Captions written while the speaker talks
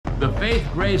faith,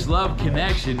 grace, love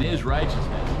connection is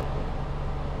righteousness.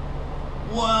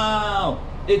 Wow,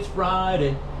 it's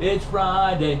Friday, it's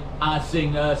Friday. I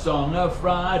sing a song of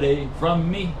Friday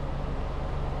from me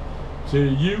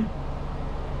to you.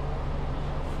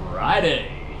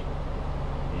 Friday.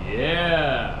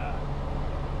 Yeah.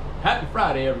 Happy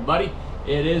Friday, everybody.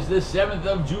 It is the 7th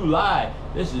of July.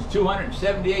 This is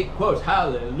 278 quotes.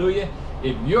 Hallelujah.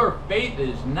 If your faith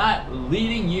is not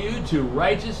leading you to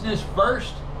righteousness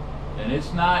first, then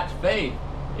it's not faith.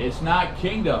 It's not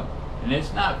kingdom. And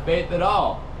it's not faith at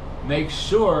all. Make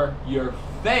sure your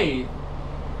faith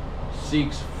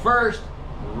seeks first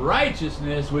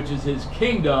righteousness, which is his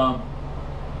kingdom,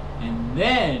 and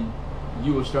then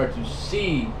you will start to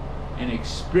see and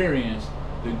experience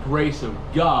the grace of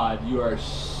God. You are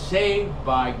saved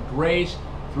by grace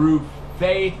through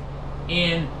faith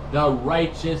in the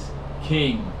righteous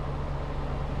King.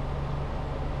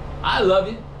 I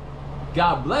love you.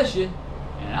 God bless you.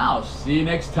 And I'll see you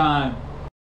next time.